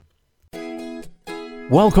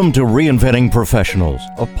Welcome to Reinventing Professionals,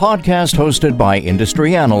 a podcast hosted by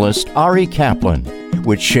industry analyst Ari Kaplan,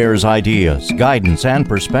 which shares ideas, guidance, and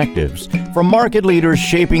perspectives from market leaders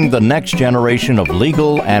shaping the next generation of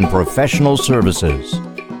legal and professional services.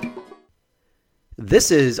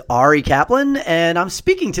 This is Ari Kaplan, and I'm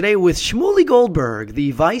speaking today with Shmuley Goldberg,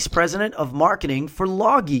 the Vice President of Marketing for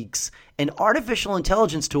LawGeeks, an artificial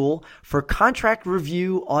intelligence tool for contract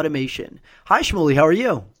review automation. Hi, Shmuley. How are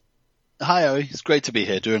you? Hi, Ari. It's great to be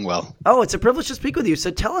here. Doing well. Oh, it's a privilege to speak with you.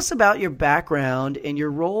 So tell us about your background and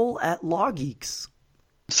your role at LawGeeks.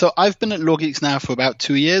 So I've been at LawGeeks now for about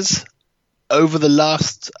 2 years. Over the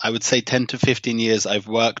last, I would say 10 to 15 years, I've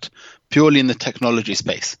worked purely in the technology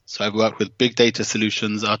space. So I've worked with big data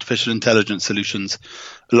solutions, artificial intelligence solutions,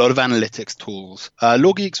 a lot of analytics tools.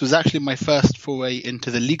 LawGeeks was actually my first foray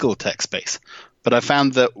into the legal tech space. But I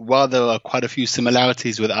found that while there are quite a few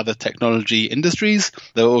similarities with other technology industries,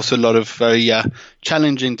 there are also a lot of very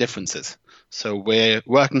challenging differences. So we're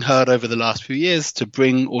working hard over the last few years to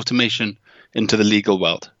bring automation into the legal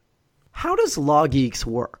world. How does LawGeeks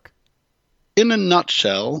work? In a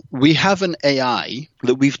nutshell, we have an AI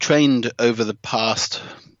that we've trained over the past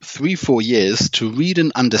 3-4 years to read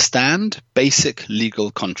and understand basic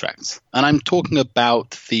legal contracts. And I'm talking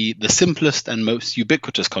about the simplest and most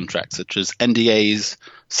ubiquitous contracts, such as NDAs,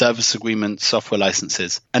 service agreements, software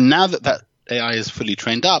licenses. And now that AI is fully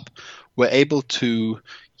trained up, we're able to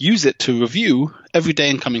use it to review everyday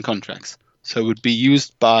incoming contracts. So it would be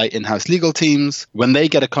used by in-house legal teams. When they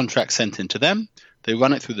get a contract sent into them, they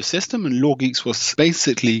run it through the system, and LawGeeks will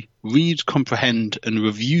basically read, comprehend, and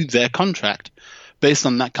review their contract based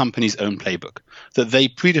on that company's own playbook that they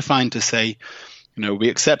predefine to say, we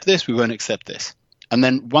accept this, we won't accept this. And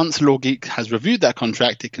then once LawGeek has reviewed that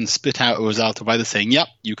contract, it can spit out a result of either saying, yep,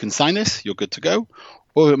 you can sign this, you're good to go.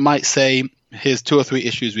 Or it might say, here's 2 or 3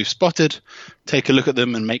 issues we've spotted, take a look at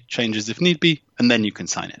them and make changes if need be, and then you can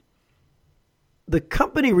sign it. The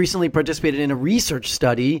company recently participated in a research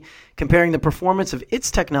study comparing the performance of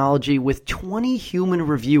its technology with 20 human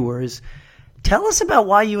reviewers. Tell us about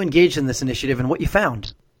why you engaged in this initiative and what you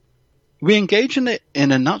found. We engaged in it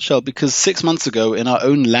in a nutshell because 6 months ago in our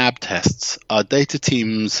own lab tests, our data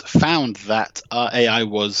teams found that our AI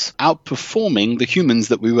was outperforming the humans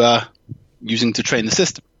that we were using to train the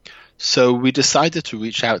system. So we decided to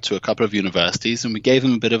reach out to a couple of universities and we gave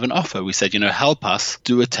them a bit of an offer. We said, help us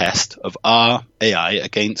do a test of our AI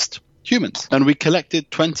against humans. And we collected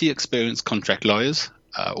 20 experienced contract lawyers,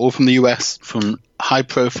 all from the US, from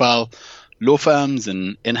high-profile law firms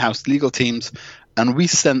and in-house legal teams. And we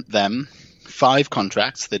sent them 5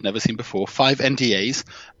 contracts they'd never seen before, 5 NDAs.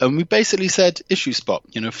 And we basically said, issue spot,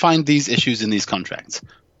 find these issues in these contracts.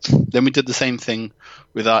 Then we did the same thing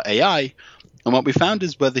with our AI. And what we found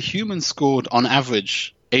is where the humans scored on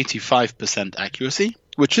average 85% accuracy,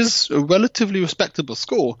 which is a relatively respectable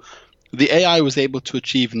score, the AI was able to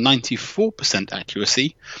achieve 94%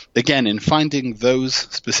 accuracy, again, in finding those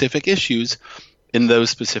specific issues in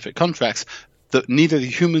those specific contracts that neither the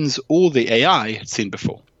humans or the AI had seen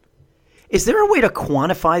before. Is there a way to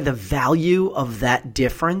quantify the value of that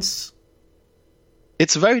difference?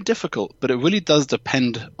 It's very difficult, but it really does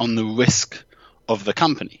depend on the risk of the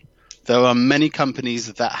company. There are many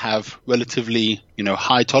companies that have relatively,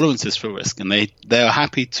 high tolerances for risk, and they are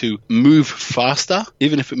happy to move faster,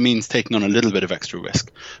 even if it means taking on a little bit of extra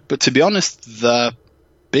risk. But to be honest, the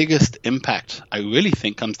biggest impact, I really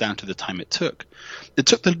think, comes down to the time it took. It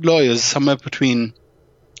took the lawyers somewhere between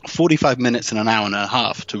 45 minutes and an hour and a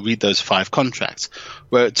half to read those 5 contracts,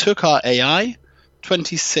 where it took our AI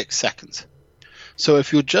 26 seconds. So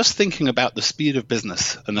if you're just thinking about the speed of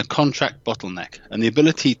business and the contract bottleneck and the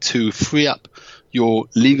ability to free up your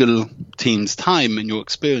legal team's time and your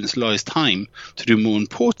experienced lawyer's time to do more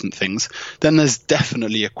important things, then there's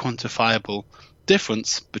definitely a quantifiable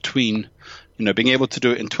difference between being able to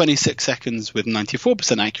do it in 26 seconds with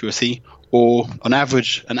 94% accuracy or on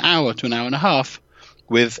average an hour to an hour and a half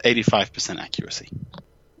with 85% accuracy.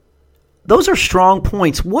 Those are strong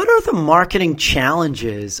points. What are the marketing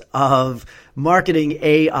challenges of marketing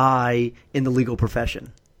AI in the legal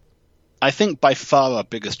profession? I think by far our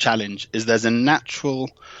biggest challenge is there's a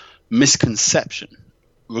natural misconception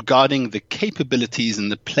regarding the capabilities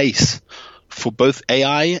and the place for both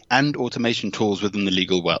AI and automation tools within the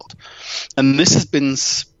legal world. And this has been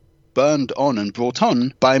spurned on and brought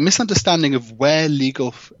on by a misunderstanding of where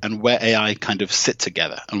legal and where AI kind of sit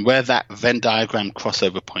together and where that Venn diagram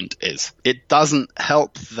crossover point is. It doesn't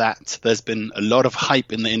help that there's been a lot of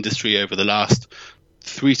hype in the industry over the last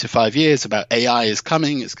 3 to 5 years about AI is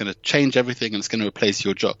coming, it's going to change everything, and it's going to replace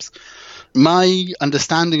your jobs. My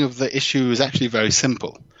understanding of the issue is actually very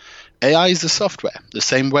simple. AI is a software, the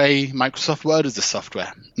same way Microsoft Word is a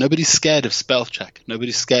software. Nobody's scared of spell check.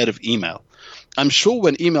 Nobody's scared of email. I'm sure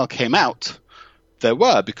when email came out, there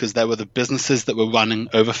were, because there were the businesses that were running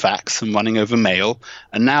over fax and running over mail,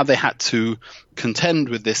 and now they had to contend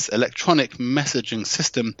with this electronic messaging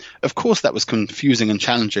system. Of course, that was confusing and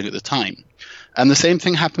challenging at the time. And the same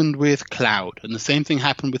thing happened with cloud, and the same thing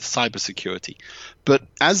happened with cybersecurity. But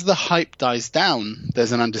as the hype dies down,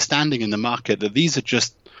 there's an understanding in the market that these are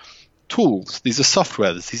just tools, these are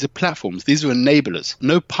softwares, these are platforms, these are enablers.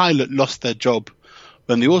 No pilot lost their job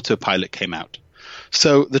when the autopilot came out.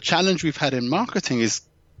 So the challenge we've had in marketing is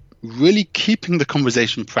really keeping the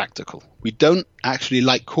conversation practical. We don't actually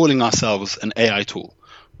like calling ourselves an AI tool.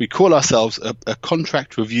 We call ourselves a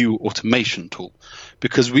contract review automation tool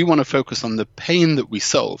because we want to focus on the pain that we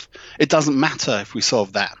solve. It doesn't matter if we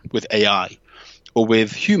solve that with AI or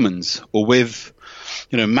with humans or with,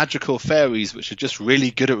 magical fairies, which are just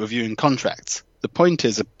really good at reviewing contracts. The point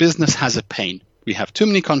is a business has a pain. We have too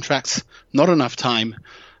many contracts, not enough time,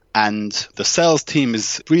 and the sales team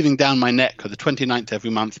is breathing down my neck on the 29th every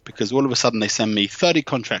month because all of a sudden they send me 30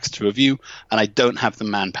 contracts to review and I don't have the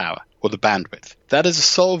manpower or the bandwidth. That is a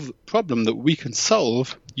solved problem that we can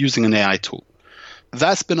solve using an AI tool.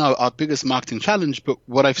 That's been our biggest marketing challenge, but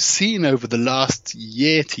what I've seen over the last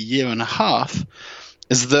year to year and a half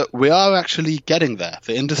is that we are actually getting there.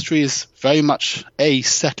 The industry is very much, A,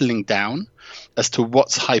 settling down as to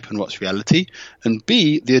what's hype and what's reality, and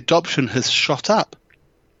B, the adoption has shot up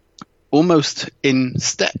almost in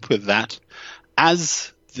step with that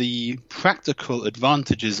as the practical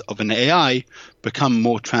advantages of an AI become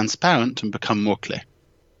more transparent and become more clear.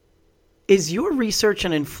 Is your research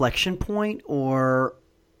an inflection point or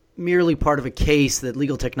merely part of a case that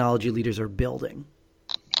legal technology leaders are building?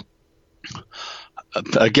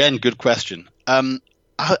 Again, good question.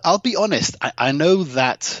 I'll be honest. I know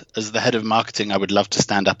that as the head of marketing, I would love to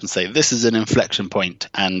stand up and say, this is an inflection point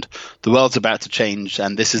and the world's about to change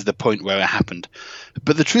and this is the point where it happened.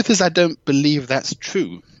 But the truth is, I don't believe that's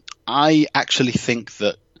true. I actually think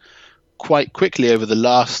that quite quickly over the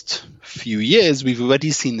last few years, we've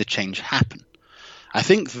already seen the change happen. I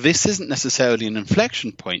think this isn't necessarily an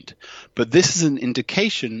inflection point, but this is an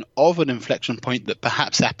indication of an inflection point that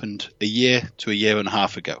perhaps happened a year to a year and a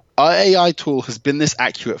half ago. Our AI tool has been this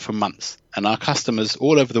accurate for months, and our customers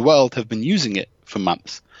all over the world have been using it for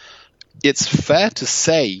months. It's fair to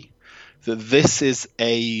say that this is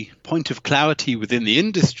a point of clarity within the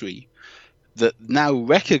industry that now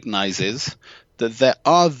recognizes that there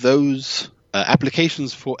are those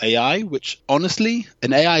applications for AI, which honestly,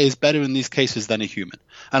 an AI is better in these cases than a human.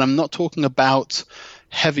 And I'm not talking about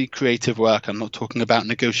heavy creative work. I'm not talking about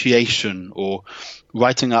negotiation or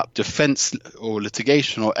writing up defense or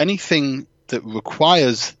litigation or anything that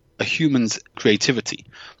requires a human's creativity.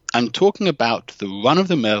 I'm talking about the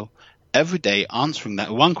run-of-the-mill, every day answering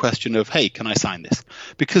that one question of, hey, can I sign this?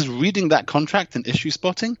 Because reading that contract and issue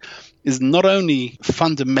spotting is not only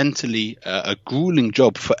fundamentally a grueling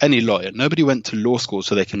job for any lawyer. Nobody went to law school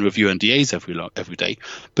so they can review NDAs every day,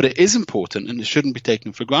 but it is important and it shouldn't be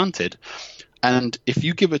taken for granted. And if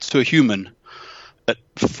you give it to a human at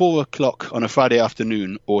 4 o'clock on a Friday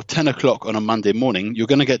afternoon or 10 o'clock on a Monday morning, you're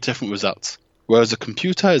going to get different results. Whereas a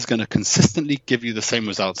computer is going to consistently give you the same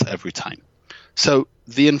results every time. So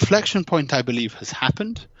the inflection point, I believe, has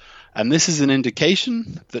happened. And this is an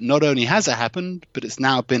indication that not only has it happened, but it's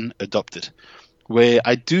now been adopted. Where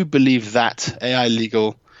I do believe that AI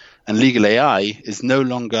legal and legal AI is no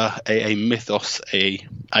longer a mythos, a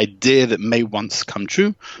idea that may once come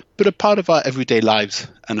true, but a part of our everyday lives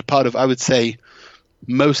and a part of, I would say,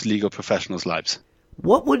 most legal professionals' lives.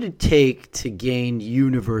 What would it take to gain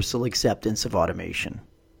universal acceptance of automation?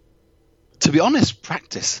 To be honest,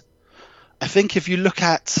 practice. I think if you look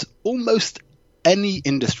at almost any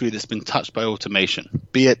industry that's been touched by automation,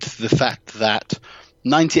 be it the fact that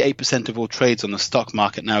 98% of all trades on the stock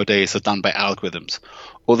market nowadays are done by algorithms,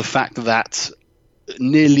 or the fact that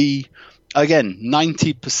nearly, again,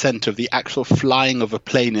 90% of the actual flying of a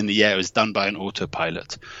plane in the air is done by an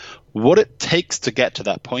autopilot. What it takes to get to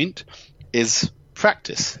that point is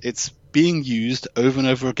practice. It's being used over and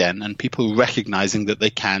over again and people recognizing that they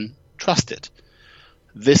can trust it.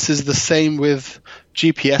 This is the same with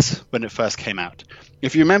GPS when it first came out.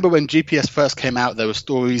 If you remember when GPS first came out, there were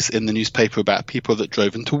stories in the newspaper about people that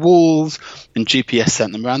drove into walls and GPS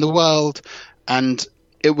sent them around the world. And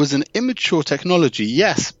it was an immature technology,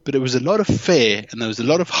 yes, but it was a lot of fear and there was a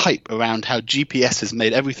lot of hype around how GPS has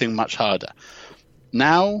made everything much harder.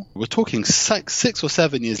 Now, we're talking 6 or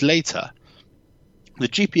 7 years later, the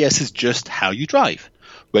GPS is just how you drive.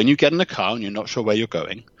 when you get in a car and you're not sure where you're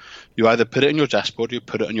going, you either put it in your dashboard or you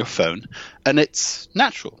put it on your phone, and it's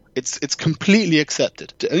natural. It's completely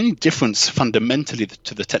accepted. The only difference fundamentally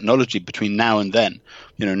to the technology between now and then,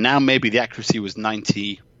 now maybe the accuracy was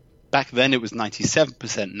 90. Back then it was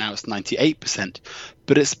 97%, now it's 98%.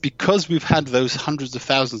 But it's because we've had those hundreds of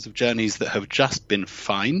thousands of journeys that have just been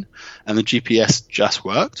fine and the GPS just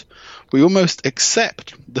worked, we almost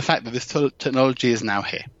accept the fact that this technology is now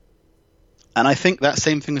here. And I think that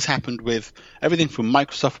same thing has happened with everything from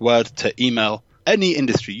Microsoft Word to email, any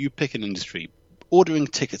industry, you pick an industry, ordering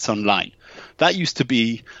tickets online. That used to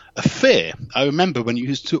be a fear. I remember when you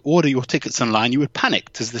used to order your tickets online, you would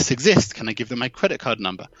panic. Does this exist? Can I give them my credit card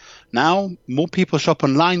number? Now, more people shop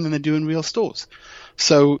online than they do in real stores.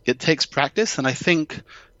 So it takes practice, and I think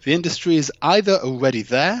the industry is either already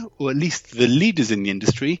there, or at least the leaders in the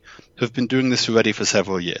industry have been doing this already for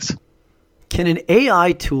several years. Can an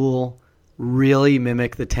AI tool really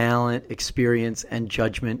mimic the talent, experience, and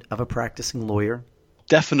judgment of a practicing lawyer?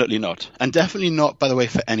 Definitely not. And definitely not, by the way,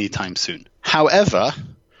 for any time soon. However,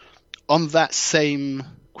 on that same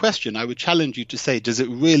question, I would challenge you to say, does it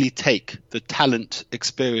really take the talent,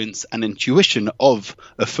 experience, and intuition of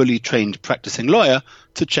a fully trained practicing lawyer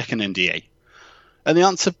to check an NDA? And the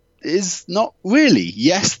answer is not really.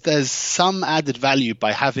 Yes, there's some added value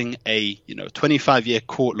by having a 25-year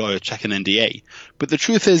court lawyer check an NDA. But the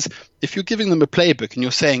truth is, if you're giving them a playbook and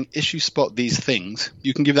you're saying issue spot these things,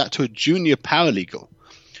 you can give that to a junior paralegal,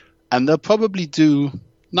 and they'll probably do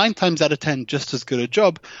 9 times out of 10 just as good a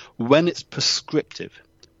job when it's prescriptive.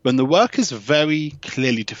 When the work is very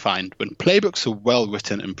clearly defined, when playbooks are well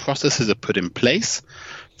written and processes are put in place,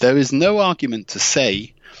 there is no argument to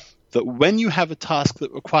say that when you have a task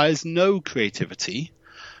that requires no creativity,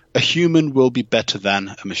 a human will be better than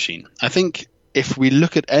a machine. I think if we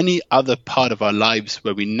look at any other part of our lives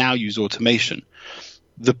where we now use automation,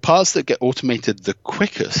 the parts that get automated the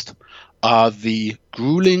quickest are the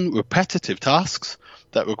grueling, repetitive tasks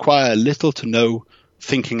that require little to no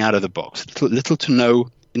thinking out of the box, little to no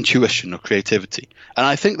intuition or creativity. And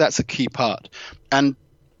I think that's a key part. And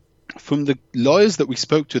from the lawyers that we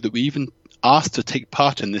spoke to, that we even asked to take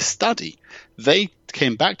part in this study, they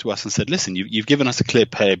came back to us and said, listen, you've given us a clear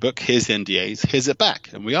playbook, here's the NDAs, here's it back.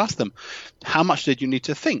 And we asked them, how much did you need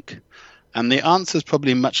to think? And the answer is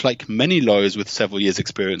probably much like many lawyers with several years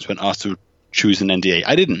experience when asked to choose an NDA.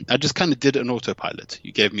 I didn't. I just kind of did it on autopilot.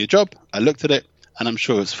 You gave me a job, I looked at it, and I'm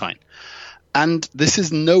sure it was fine. And this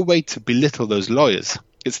is no way to belittle those lawyers.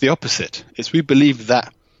 It's the opposite. We believe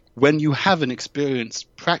that when you have an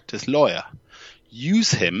experienced practice lawyer,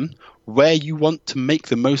 use him where you want to make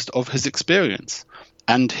the most of his experience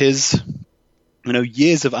and his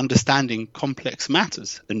years of understanding complex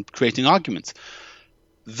matters and creating arguments.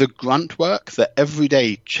 The grunt work, the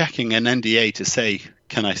everyday checking an NDA to say,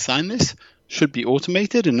 can I sign this, should be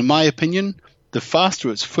automated. And in my opinion, the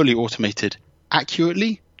faster it's fully automated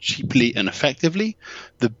accurately, cheaply, and effectively,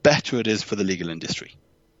 the better it is for the legal industry.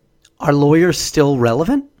 Are lawyers still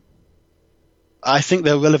relevant? I think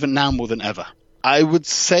they're relevant now more than ever. I would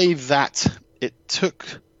say that it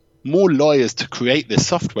took more lawyers to create this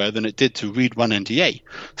software than it did to read one NDA.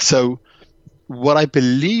 So what I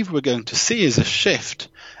believe we're going to see is a shift.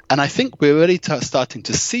 And I think we're already starting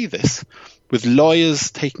to see this with lawyers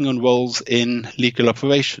taking on roles in legal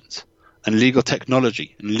operations and legal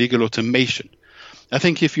technology and legal automation. I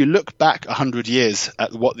think if you look back 100 years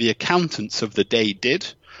at what the accountants of the day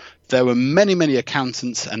did, there were many, many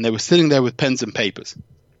accountants, and they were sitting there with pens and papers.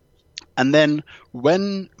 And then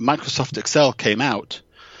when Microsoft Excel came out,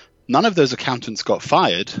 none of those accountants got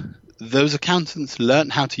fired. Those accountants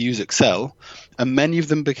learned how to use Excel, and many of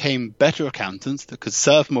them became better accountants that could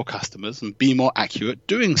serve more customers and be more accurate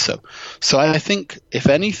doing so. So I think, if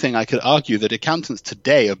anything, I could argue that accountants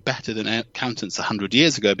today are better than accountants 100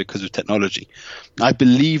 years ago because of technology. I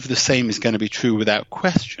believe the same is going to be true without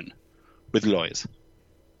question with lawyers.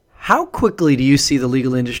 How quickly do you see the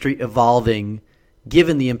legal industry evolving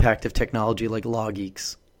given the impact of technology like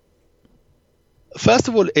LawGeeks? First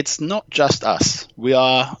of all, it's not just us. We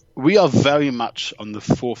are very much on the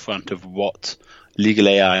forefront of what legal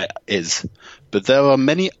AI is. But there are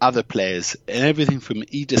many other players in everything from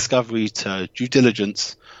e-discovery to due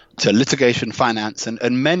diligence to litigation finance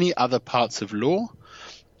and many other parts of law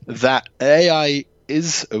that AI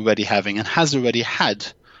is already having and has already had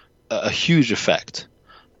a huge effect.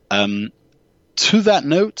 To that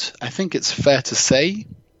note, I think it's fair to say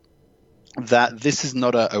that this is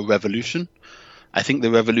not a revolution. I think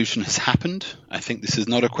the revolution has happened. I think this is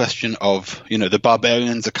not a question of, the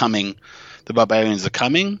barbarians are coming,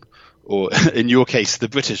 or in your case, the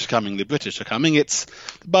British are coming. It's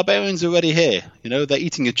the barbarians are already here. They're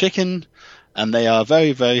eating a chicken, and they are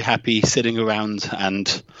very, very happy sitting around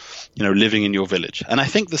and, living in your village. And I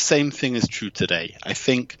think the same thing is true today. I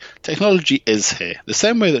think technology is here. The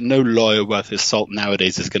same way that no lawyer worth his salt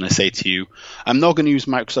nowadays is going to say to you, I'm not going to use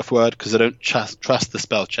Microsoft Word because I don't trust the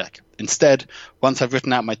spell check. Instead, once I've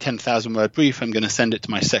written out my 10,000 word brief, I'm going to send it to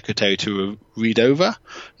my secretary to read over.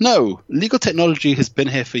 No, legal technology has been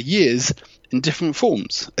here for years in different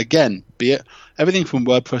forms. Again, be it everything from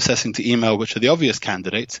word processing to email, which are the obvious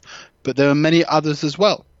candidates, but there are many others as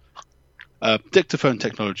well. Dictaphone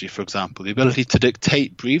technology, for example, the ability to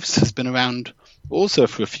dictate briefs has been around also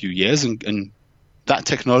for a few years, and that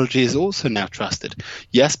technology is also now trusted.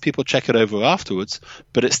 Yes, people check it over afterwards,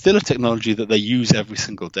 but it's still a technology that they use every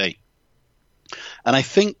single day. And I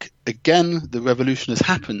think, again, the revolution has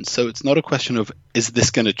happened, so it's not a question of, is this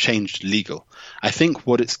going to change legal? I think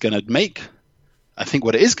what it is going to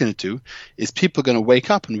do is people are going to wake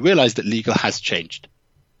up and realize that legal has changed.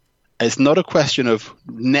 It's not a question of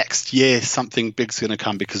next year something big's going to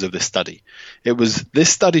come because of this study. This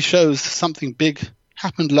study shows something big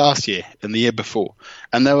happened last year and the year before.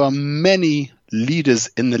 And there are many leaders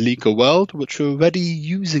in the legal world which are already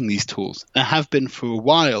using these tools and have been for a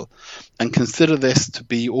while and consider this to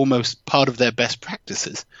be almost part of their best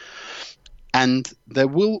practices. And there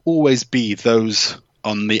will always be those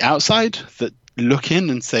on the outside that look in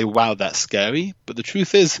and say, wow, that's scary. But the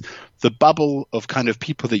truth is, the bubble of kind of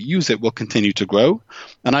people that use it will continue to grow.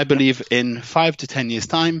 And I believe in 5 to 10 years'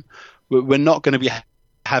 time, we're not going to be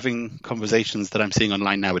having conversations that I'm seeing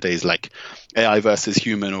online nowadays, like AI versus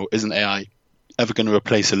human, or isn't AI ever going to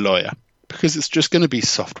replace a lawyer? Because it's just going to be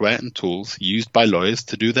software and tools used by lawyers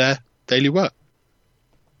to do their daily work.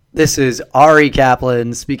 This is Ari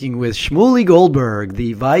Kaplan speaking with Shmuley Goldberg,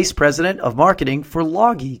 the Vice President of Marketing for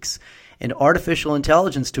LawGeeks, an artificial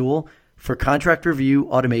intelligence tool for contract review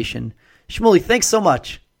automation. Shmuley, thanks so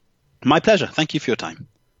much. My pleasure. Thank you for your time.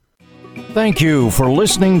 Thank you for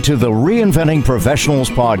listening to the Reinventing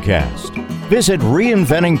Professionals podcast. Visit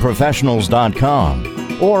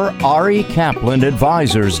reinventingprofessionals.com or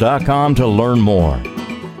arikaplanadvisors.com to learn more.